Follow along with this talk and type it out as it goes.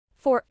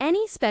For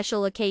any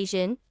special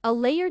occasion, a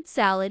layered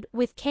salad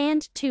with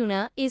canned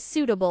tuna is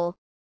suitable.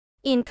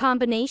 In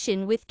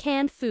combination with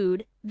canned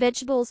food,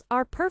 vegetables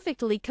are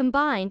perfectly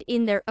combined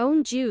in their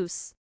own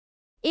juice.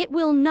 It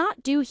will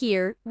not do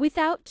here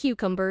without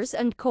cucumbers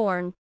and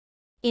corn.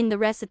 In the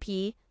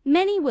recipe,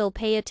 many will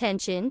pay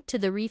attention to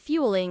the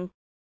refueling.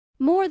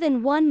 More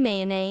than one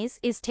mayonnaise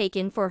is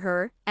taken for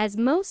her, as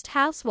most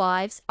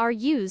housewives are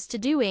used to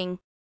doing.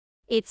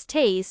 Its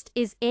taste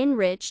is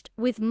enriched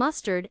with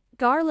mustard,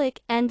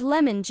 garlic, and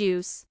lemon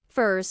juice.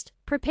 First,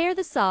 prepare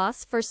the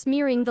sauce for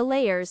smearing the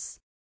layers.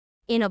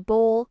 In a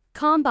bowl,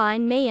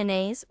 combine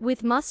mayonnaise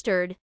with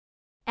mustard.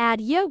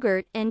 Add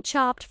yogurt and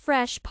chopped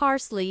fresh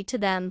parsley to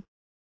them.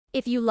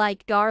 If you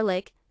like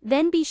garlic,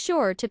 then be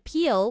sure to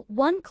peel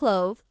one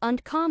clove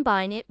and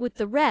combine it with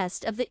the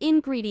rest of the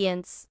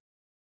ingredients.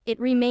 It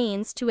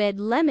remains to add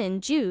lemon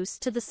juice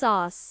to the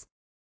sauce.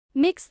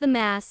 Mix the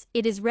mass,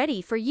 it is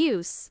ready for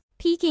use.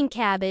 Peking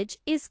cabbage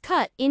is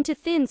cut into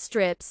thin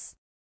strips.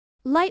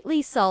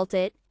 Lightly salt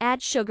it,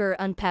 add sugar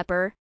and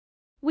pepper.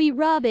 We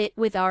rub it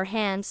with our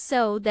hands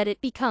so that it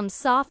becomes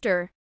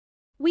softer.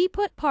 We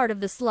put part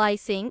of the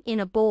slicing in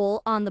a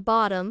bowl on the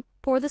bottom,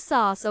 pour the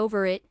sauce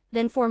over it,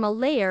 then form a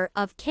layer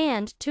of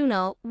canned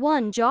tuna,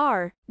 1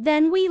 jar.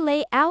 Then we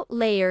lay out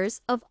layers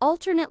of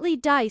alternately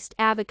diced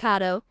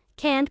avocado,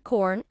 canned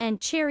corn,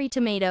 and cherry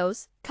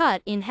tomatoes,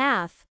 cut in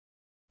half.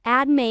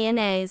 Add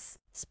mayonnaise.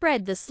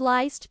 Spread the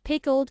sliced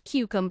pickled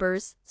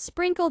cucumbers,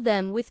 sprinkle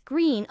them with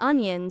green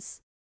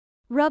onions.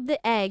 Rub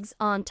the eggs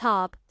on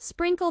top,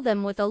 sprinkle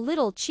them with a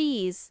little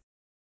cheese.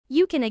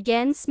 You can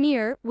again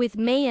smear with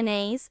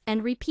mayonnaise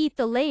and repeat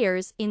the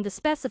layers in the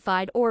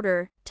specified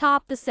order.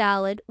 Top the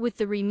salad with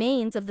the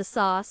remains of the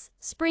sauce,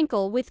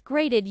 sprinkle with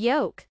grated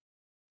yolk.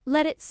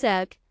 Let it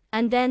soak,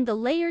 and then the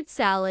layered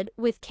salad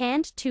with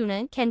canned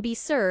tuna can be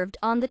served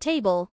on the table.